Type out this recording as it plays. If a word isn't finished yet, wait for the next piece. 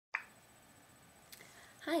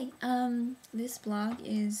Hi, this blog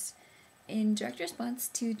is in direct response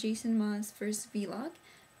to Jason Ma's first vlog.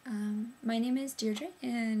 My name is Deirdre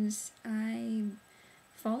and I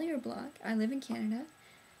follow your blog. I live in Canada.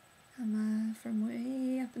 I'm from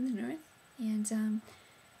way up in the north. And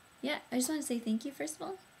yeah, I just want to say thank you first of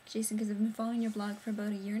all, Jason, because I've been following your blog for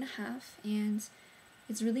about a year and a half, and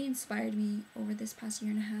it's really inspired me over this past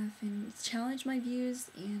year and a half, and it's challenged my views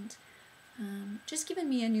and just given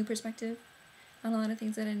me a new perspective on a lot of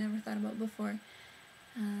things that I never thought about before.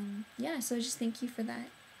 Yeah, so just thank you for that.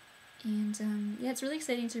 And yeah, it's really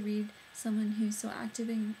exciting to read someone who's so active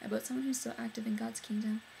in God's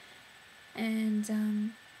kingdom.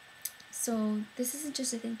 And so this isn't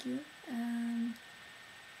just a thank you.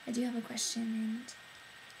 I do have a question and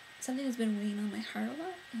something that's been weighing on my heart a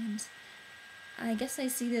lot, and I guess I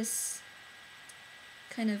see this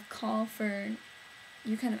kind of call for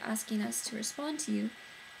you kind of asking us to respond to you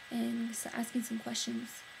and asking some questions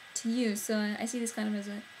to you. So I see this kind of as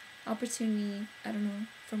an opportunity, I don't know,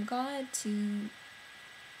 from God to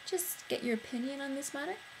just get your opinion on this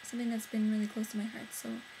matter, something that's been really close to my heart. So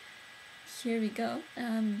here we go.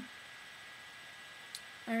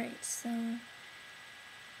 Alright, so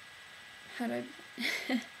how do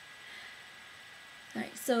I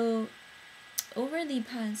Alright, so over the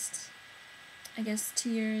past, I guess, 2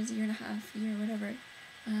 years, year and a half, year, whatever,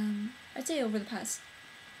 I'd say over the past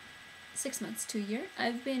 6 months to a year,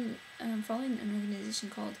 I've been following an organization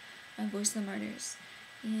called Voice of the Martyrs,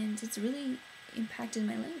 and it's really impacted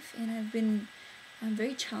my life, and I've been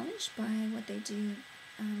very challenged by what they do.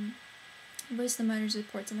 Voice of the Martyrs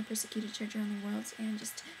reports on the persecuted church around the world and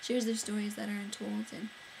just shares their stories that are untold,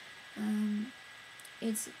 and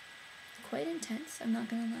it's quite intense, I'm not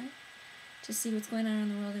gonna lie, to see what's going on around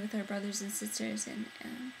the world with our brothers and sisters, and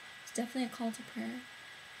it's definitely a call to prayer.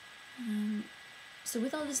 So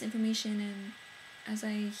with all this information, and as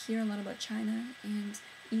I hear a lot about China and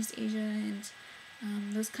East Asia and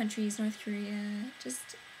those countries, North Korea,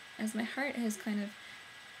 just as my heart has kind of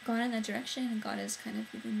gone in that direction, and God has kind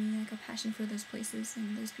of given me like a passion for those places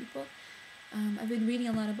and those people, I've been reading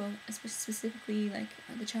a lot about specifically like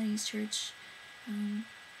the Chinese church.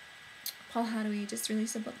 Paul Hadaway just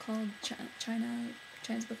released a book called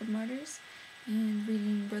China's Book of Martyrs, and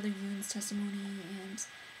reading Brother Yoon's testimony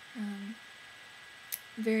and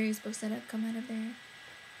various books that have come out of there.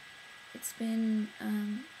 It's been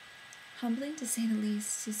humbling, to say the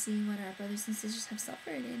least, to see what our brothers and sisters have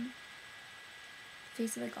suffered in the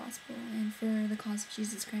face of the gospel and for the cause of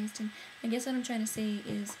Jesus Christ. And I guess what I'm trying to say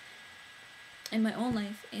is, in my own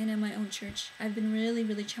life and in my own church, I've been really,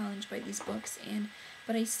 really challenged by these books,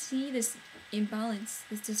 but I see this imbalance,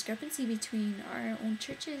 this discrepancy between our own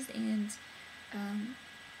churches and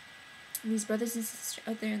these brothers and sisters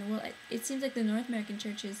out there in the world. It seems like the North American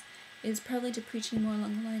church is probably to preaching more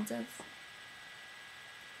along the lines of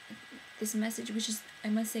this message, which is, I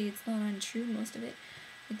must say, it's not untrue, most of it,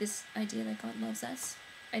 with this idea that God loves us.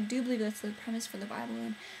 I do believe that's the premise for the Bible,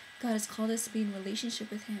 and God has called us to be in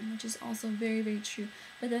relationship with Him, which is also very, very true.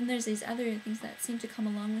 But then there's these other things that seem to come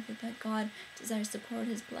along with it, that God desires to pour out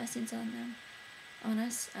His blessings on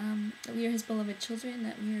us, that we are His beloved children,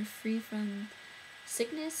 that we are free from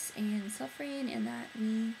sickness and suffering, and that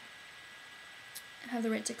we have the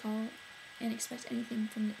right to call and expect anything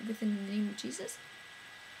from within the name of Jesus.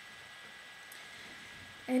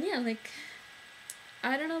 And yeah, like,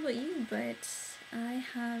 I don't know about you, but I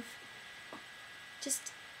have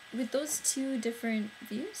just, with those two different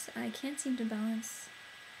views, I can't seem to balance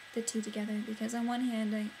the two together, because on one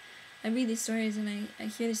hand, I read these stories and I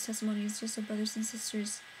hear these testimonies just of brothers and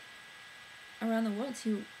sisters around the world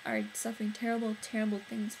who are suffering terrible, terrible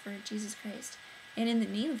things for Jesus Christ and in the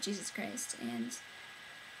name of Jesus Christ. And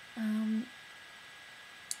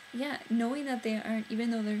yeah, knowing that they aren't,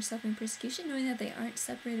 even though they're suffering persecution, knowing that they aren't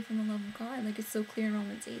separated from the love of God. Like, it's so clear in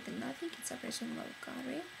Romans 8 that nothing can separate us from the love of God,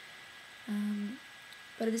 right?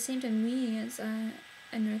 But at the same time, we as a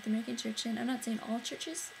North American church, and I'm not saying all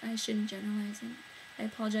churches, I shouldn't generalize, and I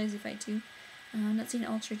apologize if I do. I'm not saying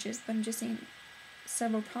all churches, but I'm just saying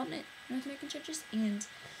several prominent North American churches, and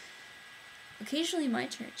occasionally my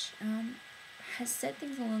church has said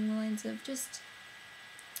things along the lines of just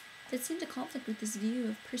that seem to conflict with this view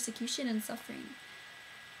of persecution and suffering.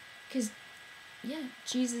 Because, yeah,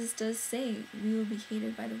 Jesus does say we will be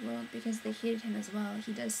hated by the world because they hated Him as well.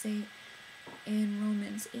 He does say in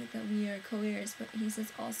Romans 8 that we are co-heirs, but He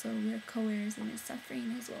says also we are co-heirs in His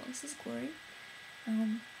suffering as well as His glory.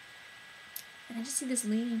 And I just see this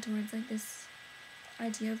leaning towards like this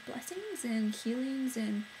idea of blessings and healings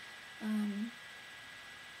and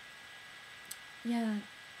yeah,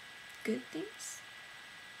 good things,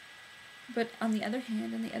 But on the other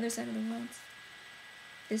hand, on the other side of the world,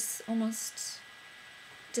 this almost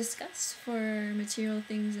disgust for material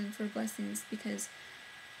things and for blessings, because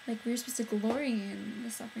like we're supposed to glory in the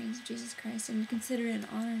sufferings of Jesus Christ and consider it an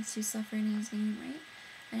honor to suffer in his name, right?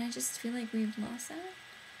 And I just feel like we've lost that.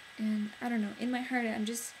 And I don't know, in my heart I'm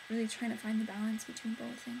just really trying to find the balance between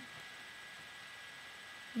both. And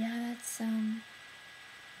yeah,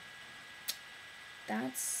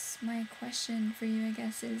 that's my question for you, I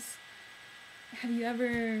guess, is have you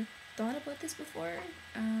ever thought about this before?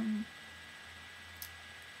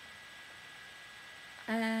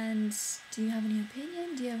 And do you have any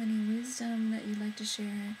opinion? Do you have any wisdom that you'd like to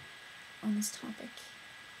share on this topic?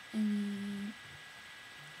 Any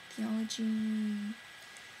theology?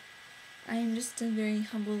 I am just a very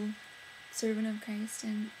humble servant of Christ,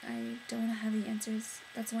 and I don't have the answers.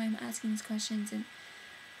 That's why I'm asking these questions and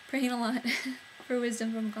praying a lot for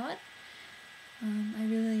wisdom from God. I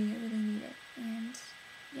really need it. And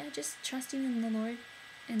yeah, just trusting in the Lord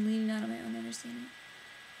and leaning out on my own understanding.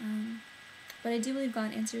 But I do believe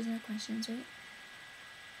God answers our questions, right?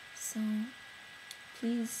 So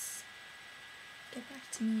please get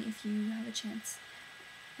back to me if you have a chance.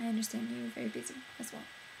 I understand you're very busy as well.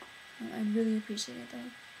 I'd really appreciate it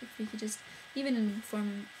though if we could just even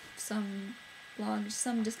inform some blog,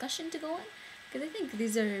 some discussion to go on, because I think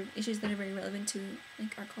these are issues that are very relevant to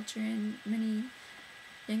like our culture and many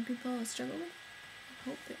young people struggle with, I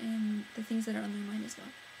hope, and the things that are on their mind as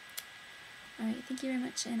well. Alright, thank you very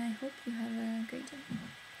much, and I hope you have a great day.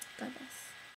 God bless.